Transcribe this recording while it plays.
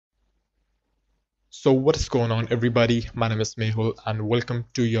So what is going on, everybody? My name is Mehul and welcome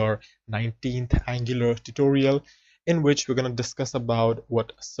to your 19th Angular tutorial, in which we're going to discuss about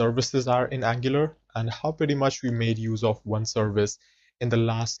what services are in Angular and how pretty much we made use of one service in the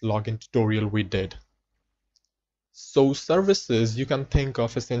last login tutorial we did. So services you can think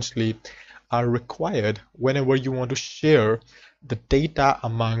of essentially are required whenever you want to share the data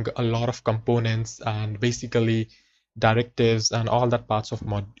among a lot of components and basically directives and all that parts of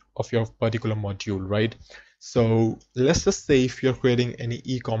your particular module, right? So let's just say if you're creating any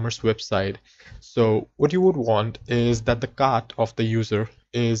e-commerce website, so what you would want is that the cart of the user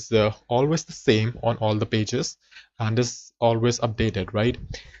is always the same on all the pages and is always updated, right?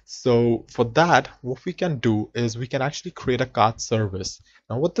 So for that, what we can do is we can actually create a cart service.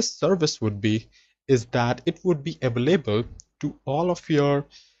 Now what this service would be is that it would be available to all of your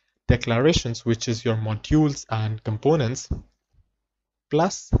declarations, which is your modules and components.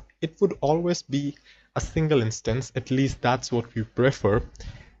 Plus, it would always be a single instance, at least that's what we prefer,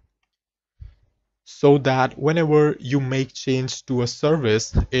 so that whenever you make change to a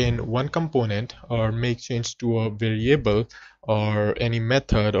service in one component or make change to a variable or any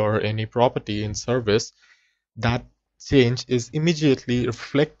method or any property in service, that change is immediately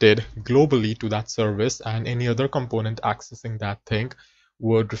reflected globally to that service, and any other component accessing that thing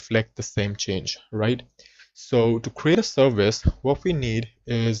would reflect the same change, right? So to create a service, what we need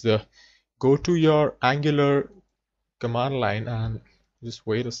is go to your Angular command line and just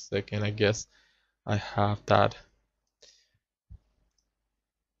wait a second. I guess I have that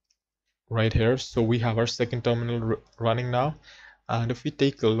right here. So we have our second terminal running now. And if we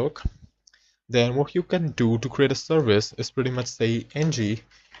take a look, then what you can do to create a service is pretty much say ng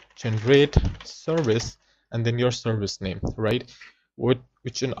generate service and then your service name, right?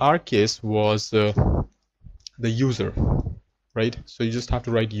 Which in our case was the user, right? So you just have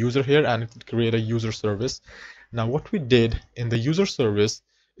to write user here and it would create a user service. Now what we did in the user service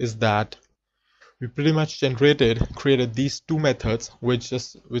is that we pretty much created these two methods which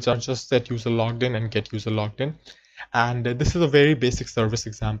are just set user logged in and get user logged in. And this is a very basic service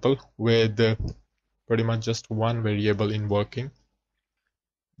example with pretty much just one variable in working,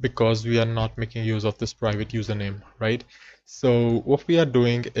 because we are not making use of this private username, right? So what we are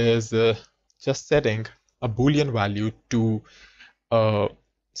doing is just setting a Boolean value to a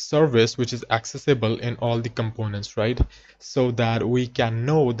service which is accessible in all the components, right? So that we can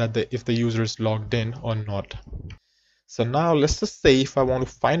know that if the user is logged in or not. So now let's just say if I want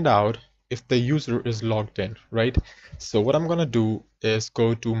to find out if the user is logged in, right? So what I'm going to do is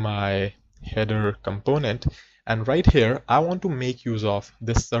go to my header component, and right here I want to make use of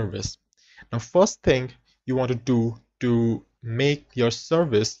this service. Now first thing you want to do to make your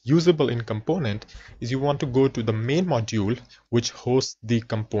service usable in component is you want to go to the main module which hosts the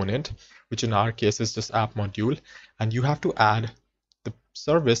component, which in our case is just app module, and you have to add the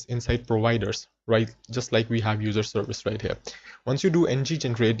service inside providers, right? Just like we have user service right here. Once you do ng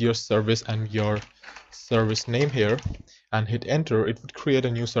generate your service and your service name here and hit enter, it would create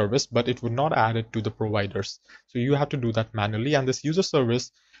a new service, but it would not add it to the providers. So you have to do that manually, and this user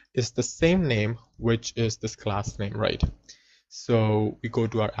service is the same name, which is this class name, right? So we go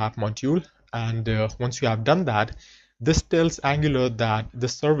to our app module, and once you have done that, this tells Angular that the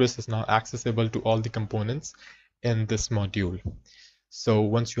service is now accessible to all the components in this module. So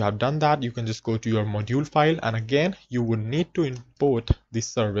once you have done that, you can just go to your module file, and again you would need to import the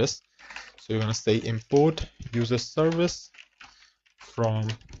service. So you're going to say import user service from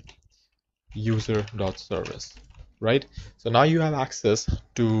user.service, right? So now you have access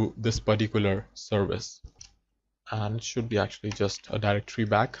to this particular service, and it should be actually just a directory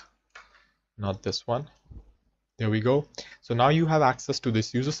back, not this one. There we go. So now you have access to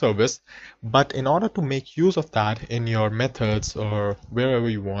this user service, but in order to make use of that in your methods or wherever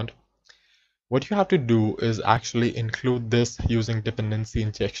you want, what you have to do is actually include this using dependency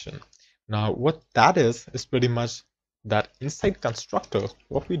injection. Now what that is pretty much that inside constructor,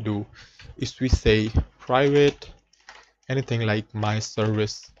 what we do is we say private anything like my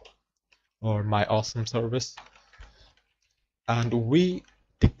service or my awesome service, and we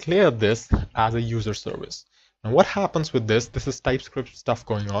declare this as a user service. Now what happens with this is TypeScript stuff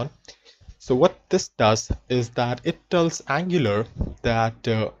going on. So what this does is that it tells Angular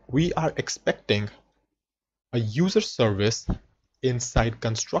that we are expecting a user service inside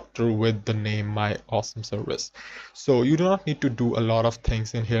constructor with the name my awesome service. So you do not need to do a lot of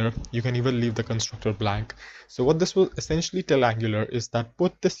things in here. You can even leave the constructor blank. So what this will essentially tell Angular is that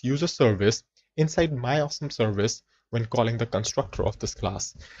put this user service inside my awesome service when calling the constructor of this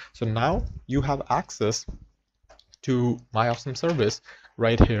class. So now you have access to my awesome service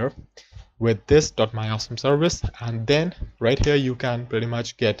right here. with this .myAwesomeService, and then right here you can pretty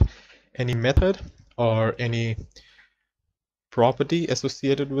much get any method or any property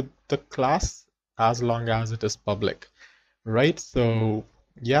associated with the class as long as it is public, right? So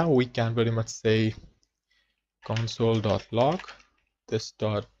yeah, we can pretty much say console.log this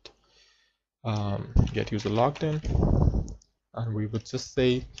dot get user logged in, and we would just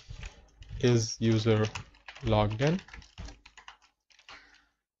say is user logged in,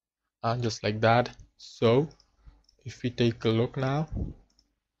 and just like that. So if we take a look now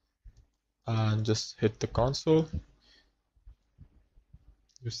and just hit the console,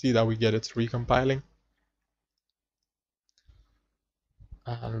 you see that we get it's recompiling.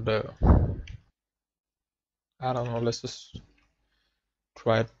 And I don't know, let's just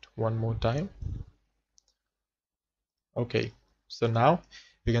try it one more time. Okay, so now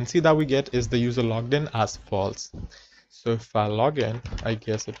you can see that we get is the user logged in as false. So if I log in, I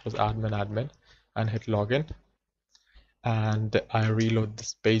guess it was admin and hit login, and I reload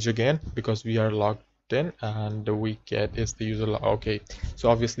this page again because we are logged in, and we get is the user okay. So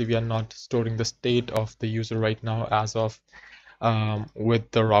obviously we are not storing the state of the user right now as of with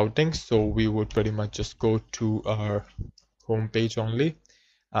the routing, so we would pretty much just go to our home page only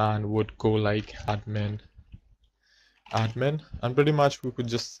and would go like admin, and pretty much we could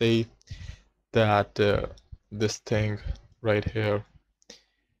just say that this thing right here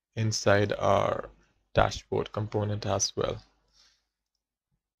inside our dashboard component as well,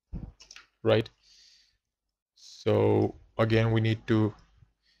 right? So again, we need to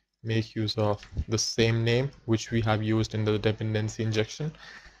make use of the same name which we have used in the dependency injection.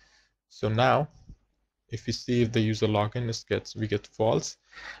 So now if we see if the user login we get false,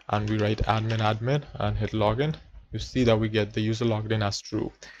 and we write admin and hit login, you see that we get the user logged in as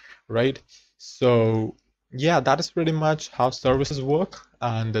true, right? So yeah, that is pretty much how services work,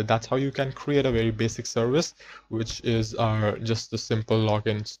 and that's how you can create a very basic service, which is just a simple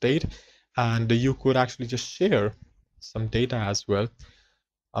login state, and you could actually just share some data as well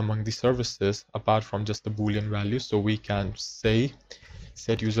among the services apart from just the Boolean value. So we can say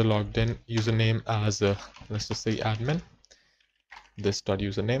set user logged in username as let's just say admin, this dot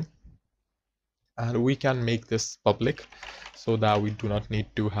username, and we can make this public so that we do not need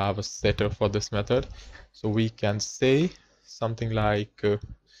to have a setter for this method. So we can say something like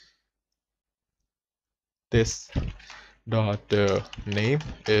this dot name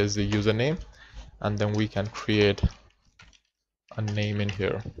is a username, and then we can create a name in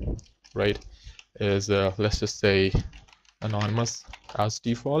here, right? Is let's just say anonymous as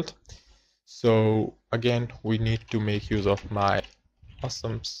default. So again, we need to make use of my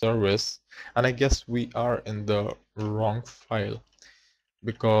awesome service, and I guess we are in the wrong file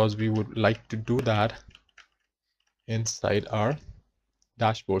because we would like to do that inside our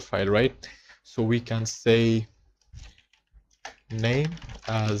dashboard file, right? So we can say name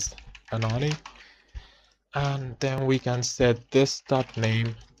as anony, and then we can set this dot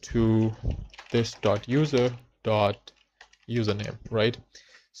name to this dot user dot username, right?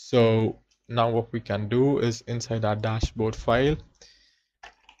 So now what we can do is inside our dashboard file,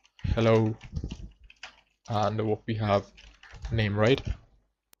 hello, and what we have name, right?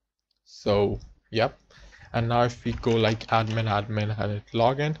 So yep, and now if we go like admin and hit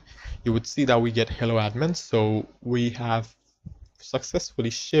login, you would see that we get hello admin. So we have successfully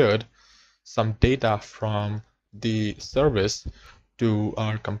shared some data from the service to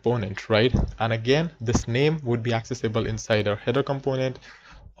our component, right? And again, this name would be accessible inside our header component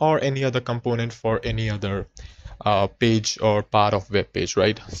or any other component for any other page or part of web page,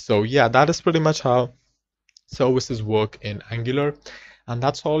 right? So yeah, that is pretty much how services work in Angular, and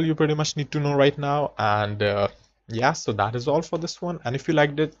that's all you pretty much need to know right now. And yeah, so that is all for this one, and if you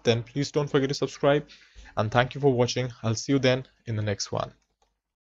liked it, then please don't forget to subscribe, and thank you for watching. I'll see you then in the next one.